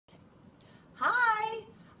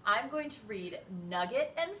I'm going to read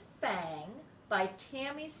Nugget and Fang by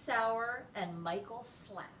Tammy Sauer and Michael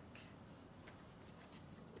Slack.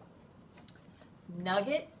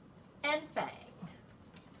 Nugget and Fang.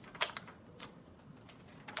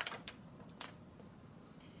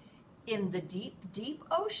 In the deep, deep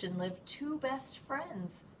ocean lived two best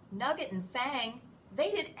friends, Nugget and Fang.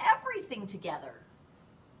 They did everything together.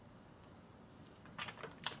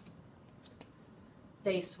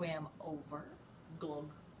 They swam over,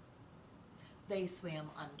 glug. They swam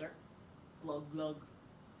under, glug, glug.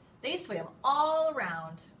 They swam all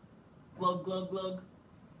around, glug, glug, glug.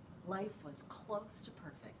 Life was close to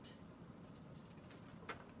perfect.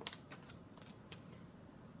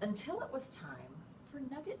 Until it was time for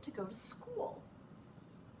Nugget to go to school.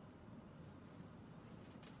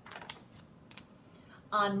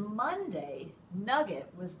 On Monday, Nugget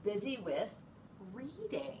was busy with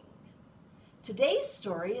reading. Today's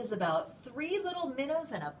story is about three little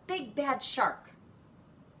minnows and a big bad shark.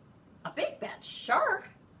 A big bad shark?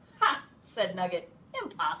 Ha, said Nugget.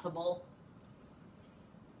 Impossible.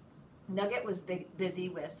 Nugget was busy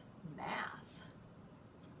with math.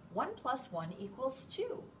 1 + 1 =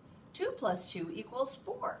 2. 2 + 2 =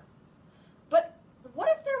 4. But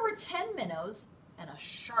what if there were 10 minnows and a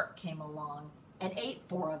shark came along and ate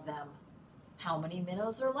 4 of them? How many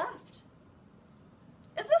minnows are left?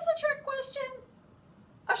 Is this a trick question?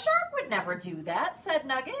 A shark would never do that, said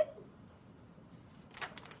Nugget.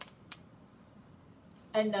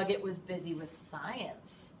 And Nugget was busy with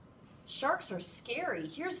science. Sharks are scary.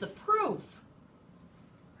 Here's the proof.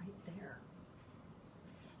 Right there.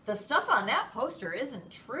 The stuff on that poster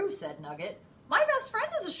isn't true, said Nugget. My best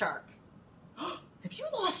friend is a shark. Have you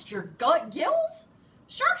lost your gills?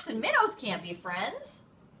 Sharks and minnows can't be friends.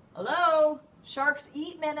 Hello? Sharks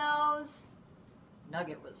eat minnows.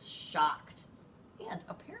 Nugget was shocked and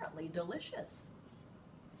apparently delicious.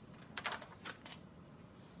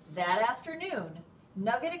 That afternoon,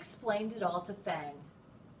 Nugget explained it all to Fang.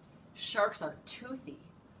 Sharks are toothy.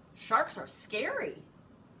 Sharks are scary.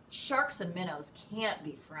 Sharks and minnows can't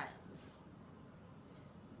be friends.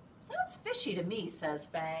 Sounds fishy to me, says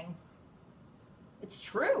Fang. It's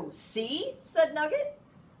true. See? Said Nugget.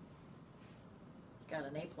 He got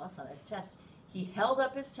an A+ on his test. He held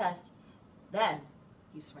up his test. Then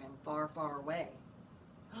he swam far, far away.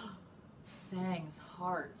 Fang's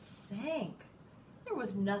heart sank. There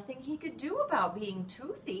was nothing he could do about being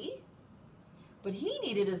toothy. But he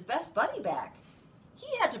needed his best buddy back.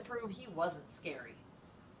 He had to prove he wasn't scary.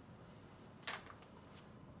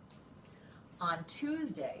 On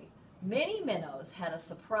Tuesday, many minnows had a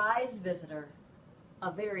surprise visitor.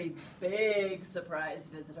 A very big surprise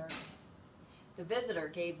visitor. The visitor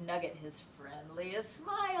gave Nugget his friendliest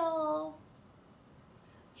smile.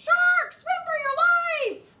 Shark, swim for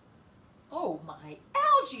your life! Oh my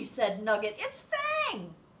algae, said Nugget. It's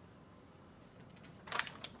Fang!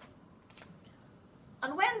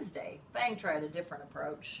 On Wednesday, Fang tried a different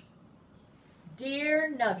approach. Dear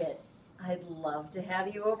Nugget, I'd love to have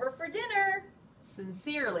you over for dinner.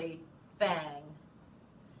 Sincerely, Fang.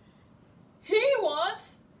 He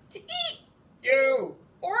wants to eat you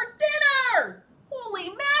for dinner! Holy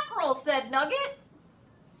mackerel, said Nugget.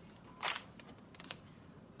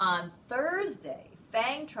 On Thursday,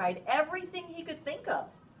 Fang tried everything he could think of.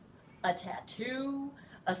 A tattoo,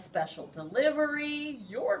 a special delivery,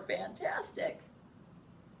 you're fantastic.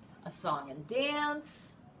 A song and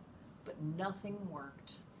dance, but nothing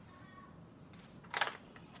worked.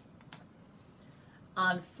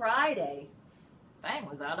 On Friday, Fang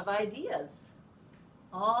was out of ideas.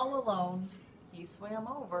 All alone, he swam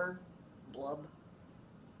over, blub.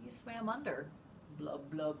 He swam under, blub,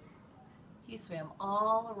 blub. He swam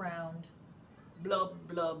all around, blub,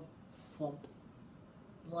 blub, thwomp.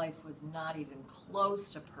 Life was not even close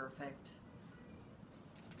to perfect.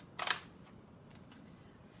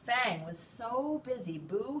 Fang was so busy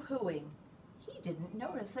boo-hooing, he didn't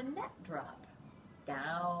notice a net drop.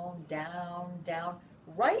 Down, down, down,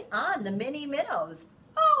 right on the mini minnows.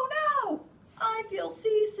 Oh no! I feel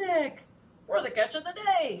seasick. We're the catch of the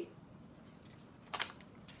day.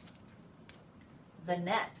 The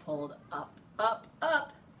net pulled up, up,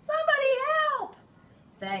 up. Somebody help!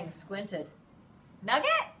 Fang squinted.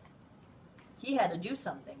 Nugget? He had to do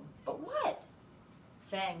something, but what?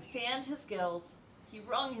 Fang fanned his gills. He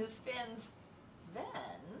wrung his fins. Then,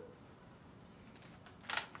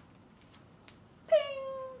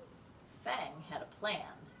 ping! Fang had a plan.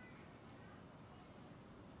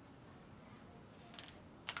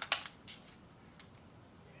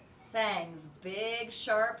 Fang's big,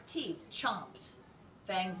 sharp teeth chomped.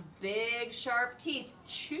 Fang's big, sharp teeth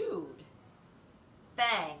chewed.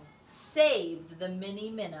 Fang saved the mini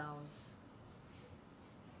minnows.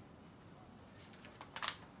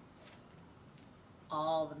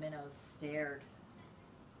 All the minnows stared.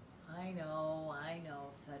 I know,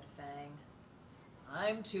 said Fang.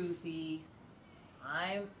 I'm toothy.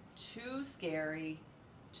 I'm too scary.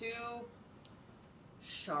 Too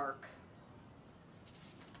shark.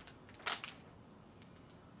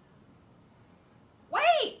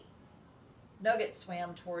 Wait! Nugget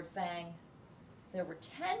swam toward Fang. There were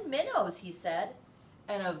 10 minnows, he said,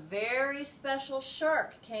 and a very special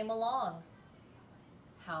shark came along.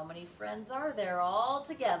 How many friends are there all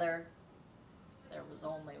together? There was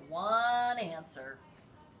only one answer.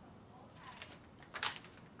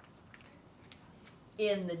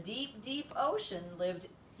 In the deep, deep ocean lived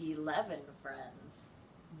 11 friends.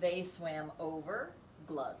 They swam over,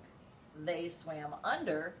 glug. They swam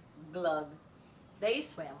under, glug. They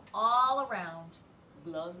swam all around,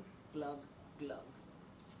 glug, glug, glug.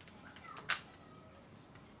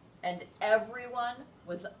 And everyone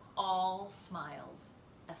was all smiles,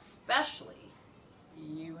 especially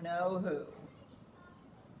you know who.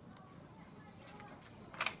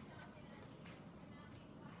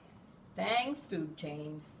 Fang's food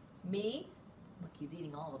chain. Me? Look, he's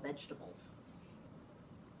eating all the vegetables.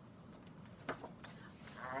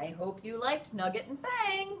 I hope you liked Nugget and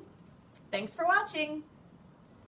Fang. Thanks for watching.